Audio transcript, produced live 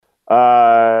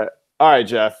All right,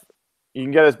 Jeff, you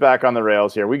can get us back on the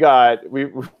rails here. We've got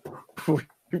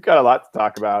a lot to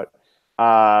talk about,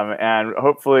 and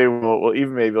hopefully we'll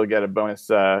even maybe we'll get a bonus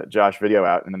Josh video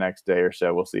out in the next day or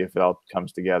so. We'll see if it all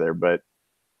comes together. But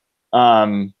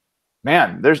man,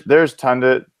 there's ton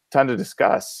to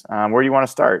discuss. Where do you want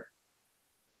to start?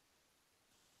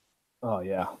 Oh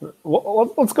yeah,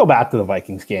 let's go back to the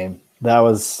Vikings game. That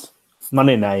was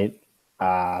Monday night.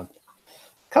 Kind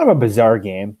of a bizarre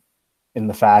game in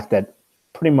the fact that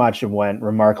pretty much it went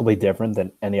remarkably different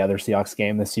than any other Seahawks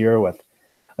game this year, with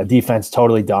a defense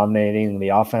totally dominating and the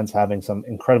offense having some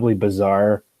incredibly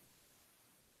bizarre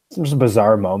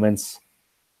moments.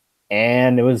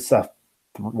 And it was a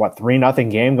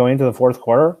 3-0 game going into the fourth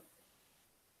quarter.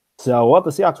 So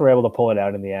the Seahawks were able to pull it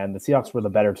out in the end. The Seahawks were the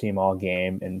better team all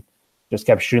game and just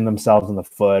kept shooting themselves in the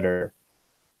foot, or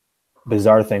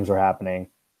bizarre things were happening.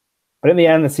 But in the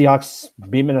end, the Seahawks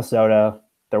beat Minnesota.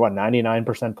 They're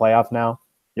 99% playoff now.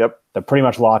 Yep. They're pretty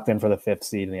much locked in for the 5th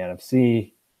seed in the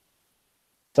NFC.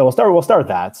 So we'll start with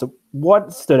that. So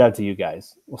what stood out to you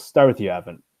guys? We'll start with you,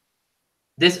 Evan.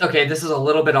 This is a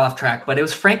little bit off track, but it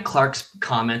was Frank Clark's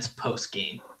comments post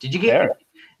game. Did you get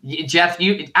it? Jeff,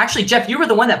 you were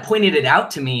the one that pointed it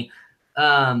out to me.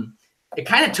 It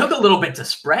kind of took a little bit to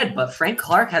spread, but Frank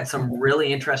Clark had some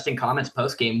really interesting comments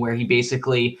post game where he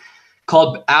basically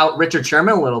called out Richard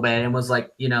Sherman a little bit and was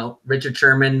like, Richard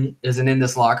Sherman isn't in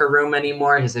this locker room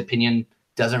anymore. His opinion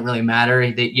doesn't really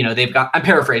matter. They've got, I'm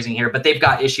paraphrasing here, but they've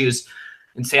got issues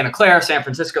in Santa Clara, San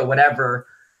Francisco, whatever.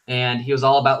 And he was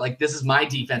all about like, this is my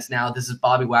defense now. This is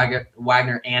Bobby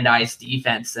Wagner and I's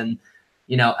defense. And,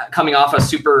 coming off a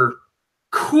super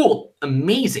cool,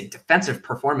 amazing defensive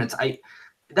performance,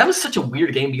 that was such a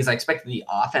weird game because I expected the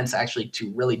offense actually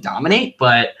to really dominate,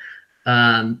 but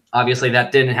obviously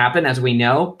that didn't happen, as we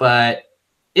know. But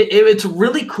it's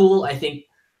really cool. I think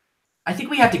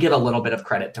we have to give a little bit of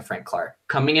credit to Frank Clark.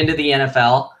 Coming into the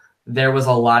NFL, there was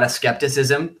a lot of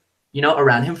skepticism,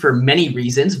 around him for many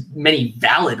reasons, many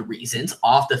valid reasons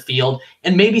off the field,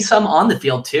 and maybe some on the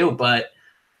field too. But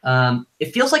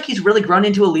it feels like he's really grown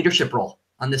into a leadership role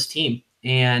on this team,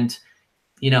 and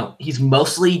he's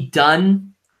mostly done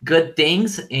good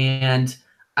things, and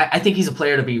I think he's a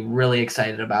player to be really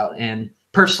excited about. And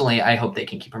personally, I hope they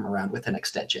can keep him around with an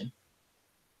extension.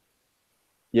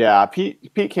 Yeah,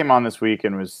 Pete came on this week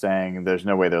and was saying there's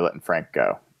no way they're letting Frank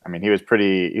go. I mean, he was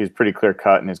pretty clear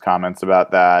cut in his comments about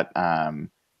that. I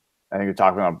think they're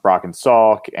talking about Brock and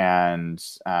Salk, and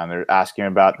they're asking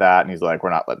him about that, and he's like, "We're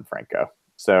not letting Frank go."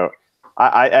 So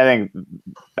I think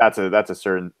that's a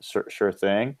sure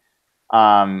thing.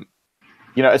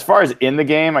 As far as in the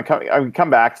game, I come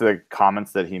back to the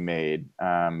comments that he made.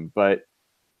 But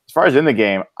as far as in the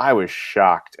game, I was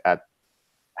shocked at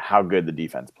how good the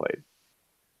defense played.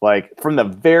 Like from the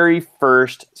very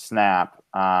first snap,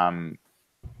 I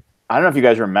don't know if you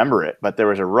guys remember it, but there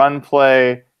was a run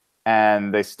play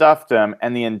and they stuffed him,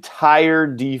 and the entire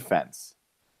defense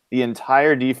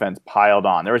piled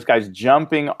on. There was guys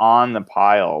jumping on the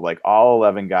pile, like all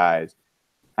 11 guys.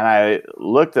 And I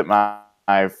looked at my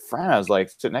friend, I was like,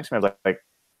 sitting next to me, I was like,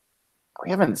 we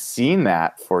haven't seen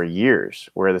that for years,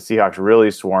 where the Seahawks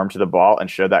really swarmed to the ball and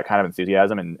showed that kind of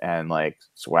enthusiasm and like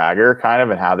swagger kind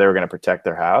of, and how they were going to protect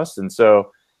their house. And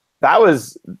so that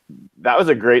was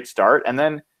a great start. And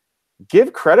then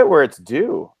give credit where it's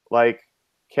due. Like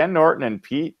Ken Norton and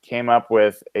Pete came up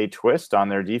with a twist on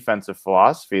their defensive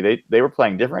philosophy. They were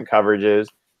playing different coverages.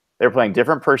 They were playing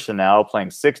different personnel,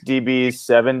 playing 6 DBs,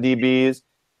 7 DBs.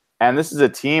 And this is a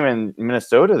team in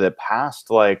Minnesota that passed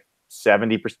like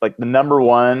 70%, like the number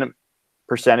 1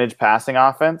 percentage passing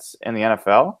offense in the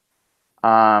NFL.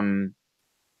 And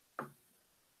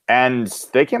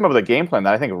they came up with a game plan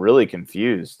that I think really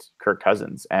confused Kirk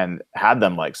Cousins and had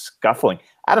them like scuffling.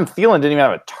 Adam Thielen didn't even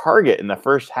have a target in the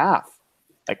first half.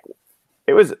 Like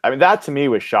that to me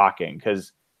was shocking,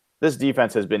 because this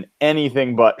defense has been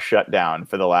anything but shut down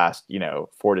for the last,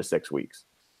 4 to 6 weeks.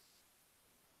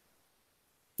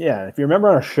 Yeah, if you remember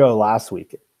on our show last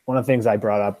week, one of the things I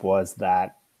brought up was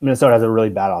that Minnesota has a really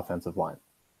bad offensive line.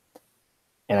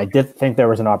 And I did think there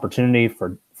was an opportunity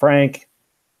for Frank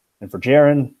and for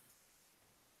Jaron.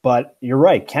 But you're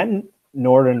right. Ken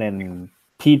Norton and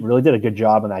Pete really did a good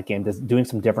job in that game, just doing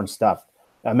some different stuff.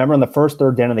 I remember in the first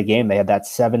third down of the game, they had that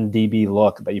 7 DB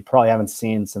look that you probably haven't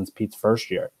seen since Pete's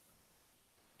first year.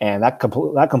 And that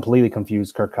completely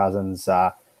confused Kirk Cousins.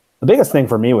 The biggest thing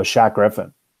for me was Shaq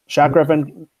Griffin. Shaq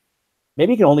Griffin,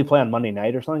 maybe he can only play on Monday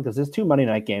night or something, because his 2 Monday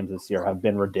night games this year have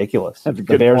been ridiculous. That's a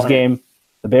good point.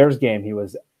 The Bears game,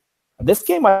 this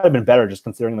game might have been better just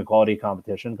considering the quality of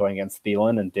competition going against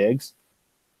Thielen and Diggs.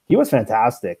 He was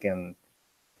fantastic. And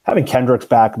Having Kendricks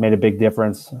back made a big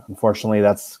difference. Unfortunately,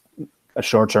 that's a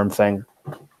short-term thing.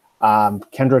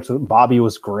 Bobby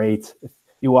was great. If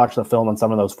you watch the film on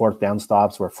some of those fourth down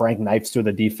stops where Frank knifes through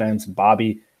the defense and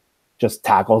Bobby just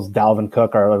tackles Dalvin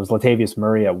Cook, or it was Latavius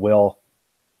Murray at will.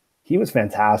 He was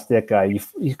fantastic.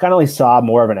 You kind of saw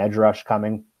more of an edge rush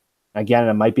coming. Again,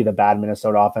 it might be the bad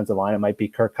Minnesota offensive line. It might be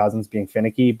Kirk Cousins being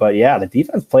finicky. But, yeah, the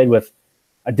defense played with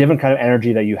a different kind of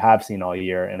energy that you have seen all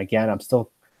year. And, again, I'm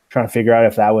still trying to figure out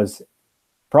if that was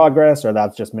progress or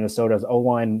that's just Minnesota's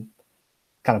O-line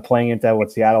kind of playing into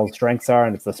what Seattle's strengths are,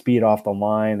 and it's the speed off the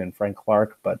line and Frank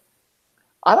Clark. But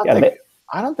I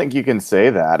don't think you can say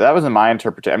that. That wasn't my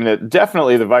interpretation. I mean,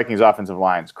 definitely the Vikings offensive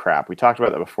line's crap. We talked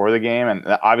about that before the game, and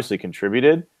that obviously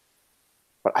contributed.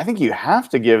 But I think you have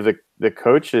to give the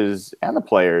coaches and the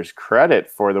players credit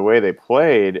for the way they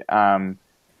played.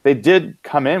 They did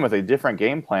come in with a different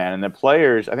game plan, and the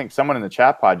players, I think someone in the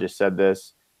chat pod just said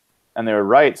this, and they were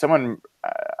right. Someone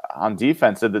on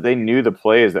defense said that they knew the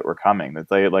plays that were coming, that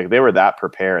they were that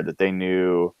prepared, that they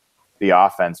knew the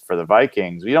offense for the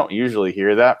Vikings. We don't usually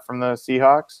hear that from the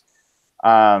Seahawks.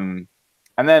 And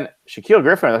then Shaquille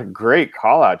Griffin, a great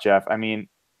call out, Jeff. I mean,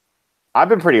 I've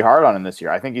been pretty hard on him this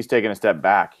year. I think he's taken a step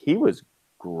back. He was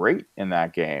great in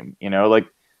that game.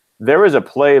 There was a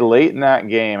play late in that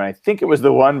game, and I think it was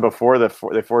the one before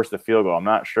they forced the field goal. I'm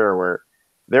not sure, where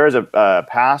there was a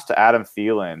pass to Adam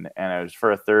Thielen, and it was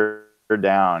for a third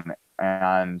down,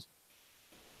 and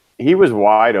he was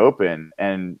wide open,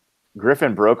 and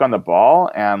Griffin broke on the ball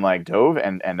and dove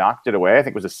and knocked it away. I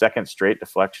think it was a second straight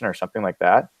deflection or something like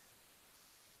that.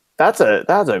 That's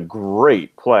a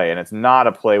great play, and it's not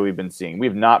a play we've been seeing.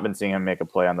 We've not been seeing him make a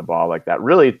play on the ball like that.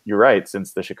 Really, you're right,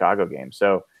 since the Chicago game.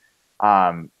 So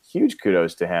huge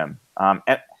kudos to him. And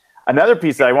another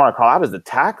piece that I want to call out is the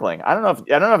tackling. I don't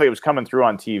know if it was coming through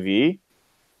on TV,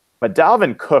 but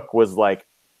Dalvin Cook was like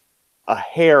a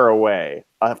hair away,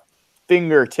 a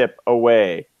fingertip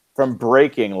away from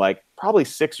breaking probably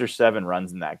 6 or 7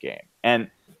 runs in that game. And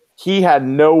he had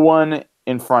no one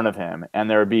in front of him, and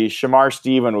there would be Shamar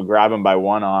Stephen would grab him by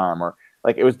one arm, or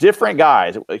it was different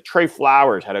guys. Trey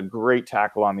Flowers had a great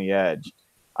tackle on the edge.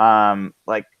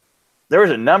 There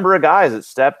was a number of guys that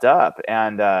stepped up,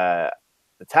 and the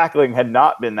tackling had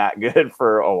not been that good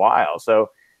for a while. So,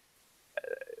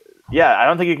 yeah, I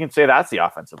don't think you can say that's the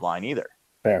offensive line either.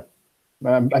 Fair.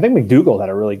 I think McDougald had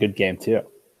a really good game too.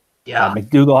 Yeah,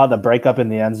 McDougald had the breakup in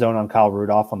the end zone on Kyle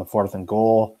Rudolph on the 4th and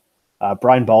goal.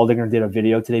 Brian Baldinger did a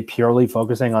video today purely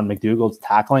focusing on McDougald's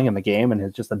tackling in the game and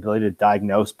his just ability to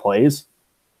diagnose plays.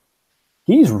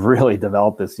 He's really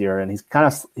developed this year, and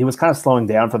he was kind of slowing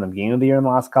down from the beginning of the year in the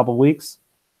last couple of weeks.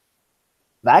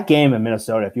 That game in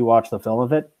Minnesota, if you watch the film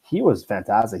of it, he was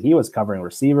fantastic. He was covering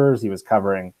receivers. He was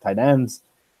covering tight ends.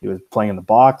 He was playing in the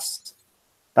box.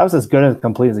 That was as good and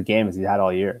complete as a game as he had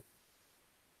all year.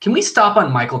 Can we stop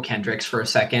on Michael Kendricks for a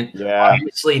second? Yeah.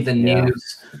 Obviously, the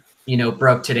news,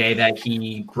 broke today that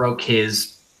he broke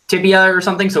his tibia or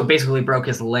something, so basically broke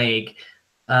his leg.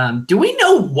 Do we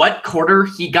know what quarter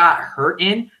he got hurt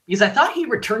in? Because I thought he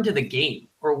returned to the game,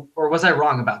 or was I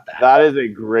wrong about that? That is a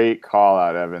great call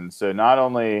out, Evan. So not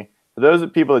only for those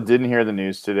people that didn't hear the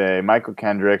news today, Michael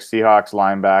Kendricks, Seahawks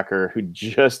linebacker, who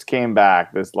just came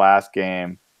back this last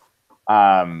game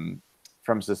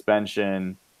from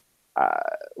suspension,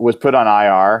 was put on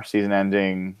IR,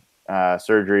 season-ending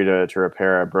surgery to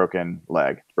repair a broken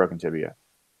leg, broken tibia.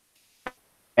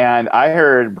 And I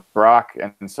heard Brock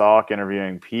and Salk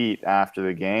interviewing Pete after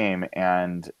the game,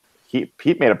 and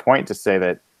Pete made a point to say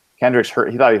that Kendricks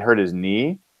he thought he hurt his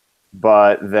knee,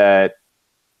 but that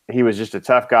he was just a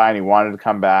tough guy and he wanted to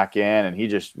come back in, and he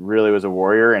just really was a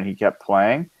warrior and he kept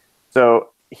playing. So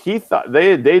he thought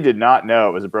they did not know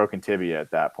it was a broken tibia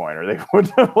at that point, or they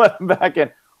wouldn't have let him back in.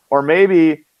 Or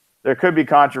maybe there could be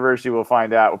controversy. We'll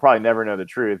find out. We'll probably never know the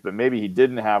truth, but maybe he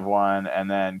didn't have one and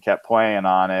then kept playing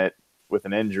on it with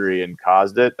an injury and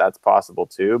caused it. That's possible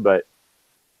too. But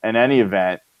in any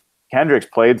event, Kendricks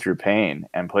played through pain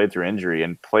and played through injury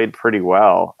and played pretty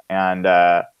well. And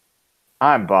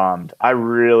I'm bummed. I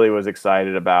really was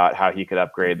excited about how he could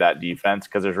upgrade that defense,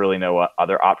 because there's really no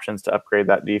other options to upgrade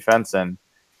that defense. And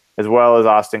as well as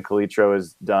Austin Calitro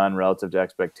has done relative to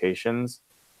expectations,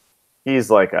 he's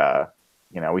like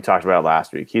we talked about it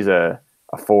last week. He's a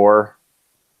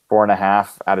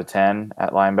 4.5 out of 10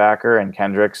 at linebacker, and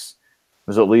Kendricks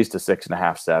was at least a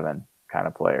 6.5, 7 kind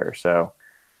of player. So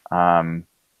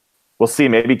we'll see.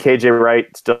 Maybe KJ Wright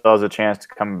still has a chance to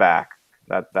come back.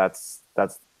 That's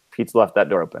Pete's left that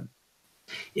door open.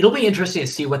 It'll be interesting to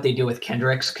see what they do with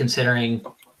Kendricks, considering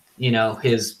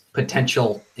his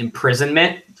potential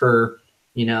imprisonment for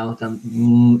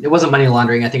it wasn't money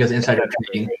laundering. I think it was insider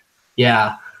trading.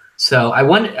 Yeah. So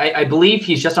I believe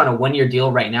he's just on a 1-year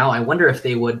deal right now. I wonder if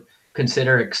they would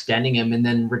consider extending him and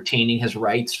then retaining his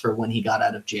rights for when he got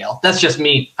out of jail. That's just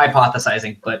me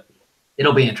hypothesizing, but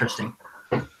it'll be interesting.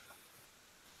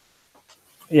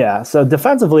 Yeah, so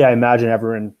defensively, I imagine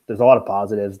there's a lot of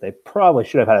positives. They probably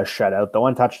should have had a shutout. The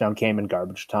one touchdown came in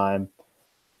garbage time.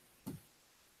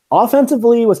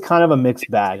 Offensively was kind of a mixed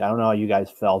bag. I don't know how you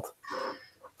guys felt.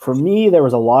 For me, there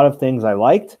was a lot of things I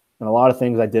liked and a lot of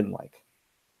things I didn't like.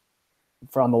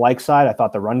 On the like side, I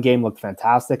thought the run game looked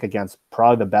fantastic against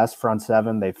probably the best front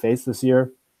seven they faced this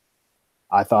year.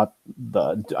 I thought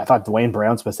Dwayne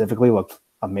Brown specifically looked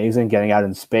amazing, getting out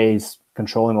in space,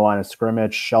 controlling the line of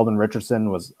scrimmage. Sheldon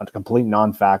Richardson was a complete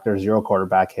non-factor, 0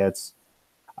 quarterback hits.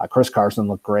 Chris Carson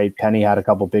looked great. Penny had a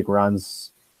couple big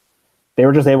runs. They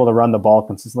were just able to run the ball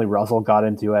consistently. Russell got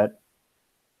into it.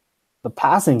 The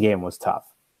passing game was tough.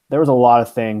 There was a lot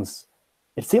of things.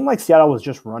 It seemed like Seattle was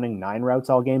just running 9 routes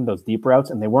all game, those deep routes,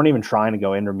 and they weren't even trying to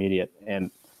go intermediate. And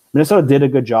Minnesota did a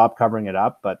good job covering it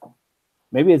up, but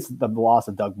maybe it's the loss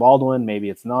of Doug Baldwin, maybe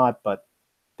it's not, but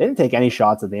they didn't take any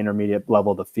shots at the intermediate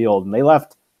level of the field, and they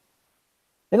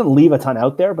didn't leave a ton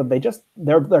out there, but they just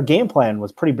their game plan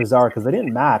was pretty bizarre because they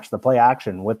didn't match the play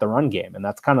action with the run game, and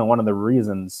that's kind of one of the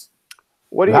reasons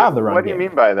what do you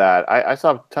mean by that? I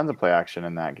saw tons of play action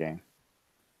in that game.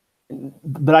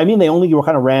 But I mean, they only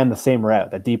kind of ran the same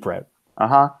route, the deep route.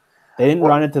 Uh-huh. They didn't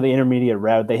run it to the intermediate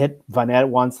route. They hit Vanette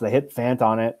once. They hit Fant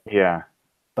on it. Yeah.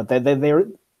 But they were,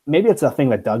 maybe it's a thing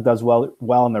that Doug does well,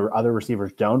 and the other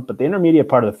receivers don't. But the intermediate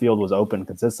part of the field was open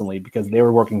consistently because they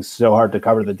were working so hard to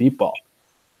cover the deep ball.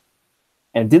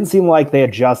 And it didn't seem like they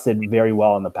adjusted very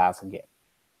well in the passing game.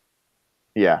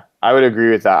 Yeah, I would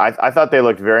agree with that. I thought they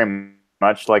looked very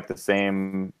much like the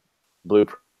same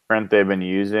blueprint they've been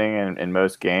using in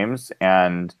most games,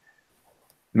 and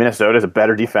Minnesota is a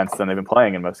better defense than they've been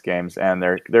playing in most games, and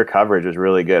their coverage was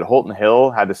really good. Holton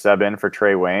Hill had to sub in for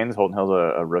Trey Waynes. Holton Hill's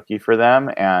a rookie for them,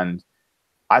 and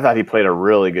I thought he played a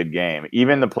really good game.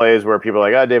 Even the plays where people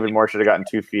are like, David Moore should have gotten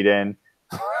 2 feet in,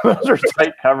 those are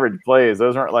tight coverage plays.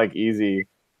 Those weren't like easy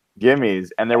gimmies,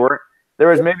 and there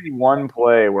was maybe one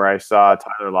play where I saw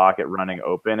Tyler Lockett running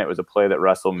open. It was a play that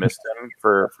Russell missed him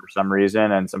for some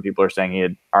reason, and some people are saying he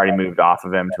had already moved off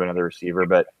of him to another receiver.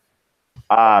 But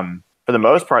for the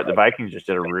most part, the Vikings just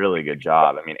did a really good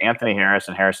job. I mean, Anthony Harris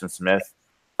and Harrison Smith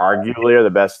arguably are the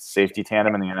best safety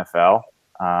tandem in the NFL.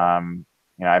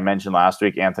 I mentioned last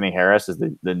week Anthony Harris is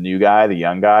the new guy, the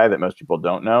young guy that most people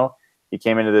don't know. He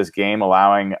came into this game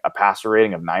allowing a passer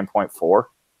rating of 9.4.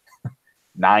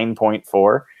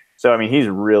 9.4. So, I mean, he's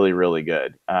really, really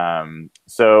good.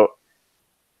 So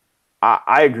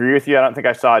I agree with you. I don't think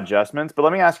I saw adjustments. But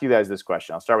let me ask you guys this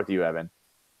question. I'll start with you, Evan.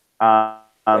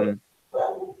 Do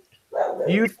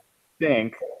you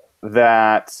think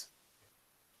that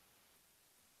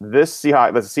the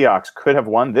Seahawks could have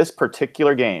won this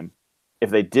particular game if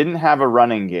they didn't have a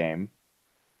running game,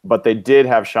 but they did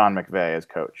have Sean McVay as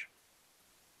coach?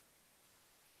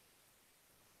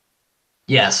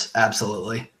 Yes,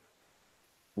 absolutely.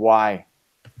 Why?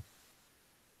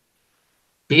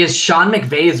 Because Sean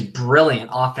McVay is brilliant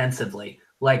offensively.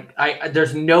 Like,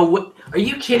 there's no. Are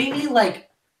you kidding me? Like,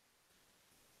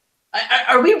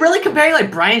 are we really comparing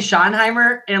like Brian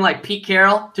Schottenheimer and like Pete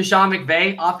Carroll to Sean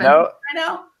McVay offensively right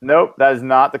now? Nope, that is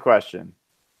not the question.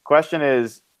 Question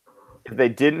is, if they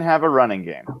didn't have a running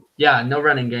game. Yeah, no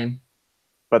running game.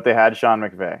 But they had Sean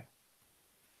McVay.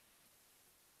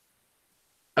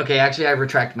 Okay, actually, I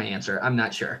retract my answer. I'm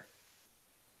not sure.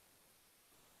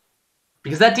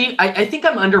 Because I think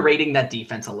I'm underrating that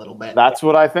defense a little bit. That's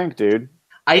what I think, dude.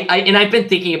 And I've been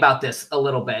thinking about this a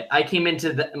little bit. I came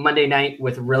into the Monday night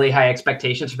with really high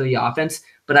expectations for the offense,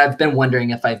 but I've been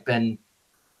wondering if I've been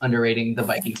underrating the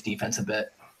Vikings defense a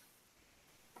bit.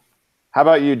 How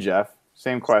about you, Jeff?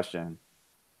 Same question.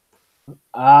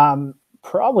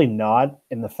 Probably not,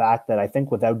 in the fact that I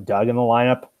think without Doug in the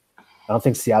lineup, I don't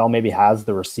think Seattle maybe has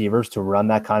the receivers to run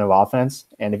that kind of offense.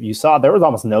 And if you saw, there was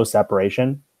almost no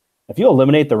separation. If you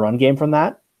eliminate the run game from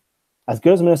that, as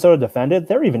good as Minnesota defended,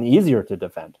 they're even easier to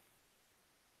defend.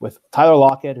 With Tyler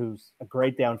Lockett, who's a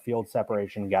great downfield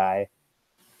separation guy,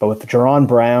 but with Jaron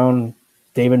Brown,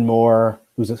 David Moore,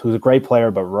 who's a great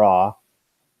player but raw,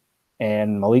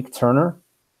 and Malik Turner,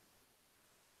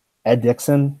 Ed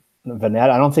Dixon, Vanette,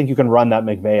 I don't think you can run that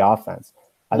McVay offense.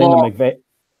 I think the McVay.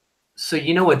 So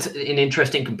you know what's an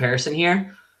interesting comparison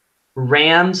here?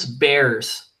 Rams,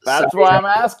 Bears. That's why I'm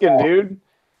asking, dude.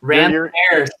 Rams,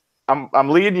 Bears. I'm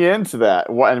leading you into that.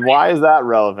 And why is that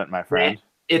relevant, my friend?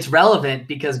 It's relevant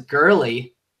because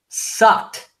Gurley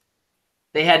sucked.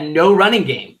 They had no running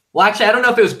game. Well, actually, I don't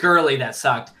know if it was Gurley that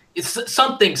sucked.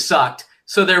 Something sucked,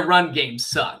 so their run game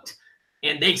sucked,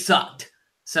 and they sucked.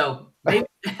 So maybe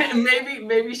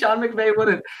Sean McVay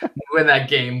wouldn't win that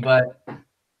game, but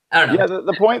I don't know. Yeah,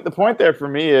 the point there for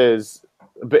me is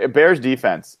Bears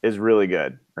defense is really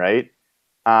good, right?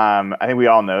 I think we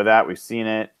all know that. We've seen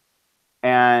it.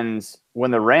 And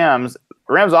when the Rams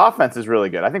offense is really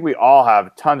good. I think we all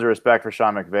have tons of respect for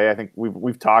Sean McVay. I think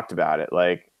we've talked about it.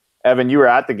 Like, Evan, you were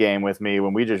at the game with me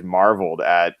when we just marveled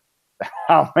at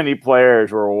how many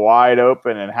players were wide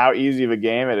open and how easy of a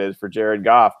game it is for Jared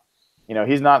Goff. You know,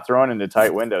 he's not thrown into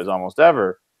tight windows almost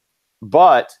ever.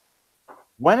 But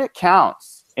when it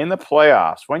counts in the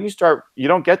playoffs, when you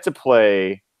don't get to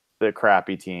play the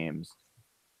crappy teams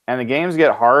and the games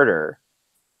get harder,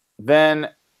 then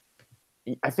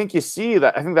I think you see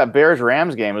that. I think that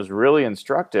Bears-Rams game was really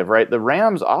instructive, right? The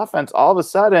Rams offense all of a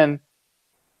sudden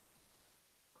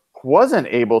wasn't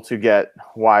able to get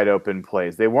wide open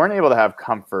plays. They weren't able to have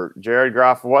comfort. Jared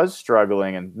Goff was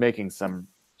struggling and making some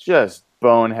just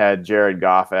bonehead Jared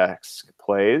Goff-esque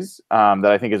plays that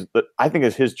I think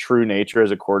is his true nature as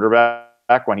a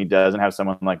quarterback when he doesn't have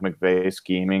someone like McVay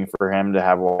scheming for him to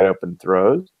have wide open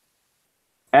throws.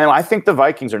 And I think the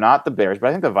Vikings are not the Bears, but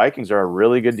I think the Vikings are a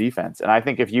really good defense. And I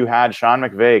think if you had Sean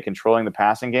McVay controlling the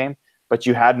passing game, but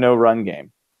you had no run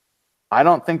game, I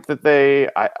don't think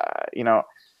that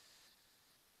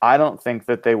I don't think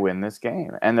that they win this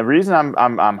game. And the reason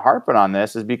I'm harping on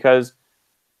this is because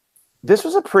this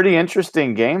was a pretty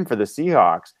interesting game for the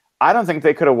Seahawks. I don't think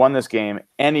they could have won this game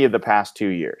any of the past 2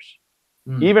 years,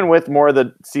 even with more of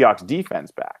the Seahawks defense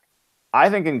back. I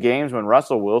think in games when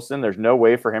Russell Wilson, there's no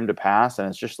way for him to pass, and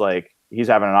it's just like he's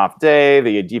having an off day,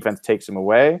 the defense takes him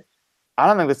away. I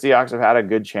don't think the Seahawks have had a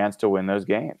good chance to win those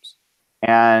games.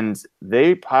 And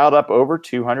they piled up over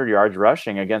 200 yards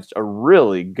rushing against a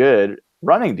really good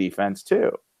running defense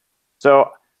too. So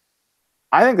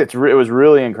I think it was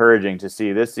really encouraging to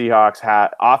see this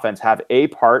Seahawks offense have a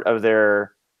part of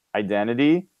their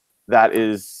identity that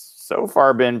is so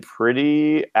far been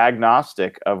pretty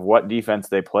agnostic of what defense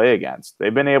they play against.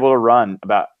 They've been able to run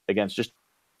against just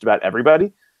about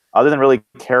everybody other than really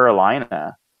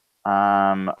Carolina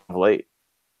of late.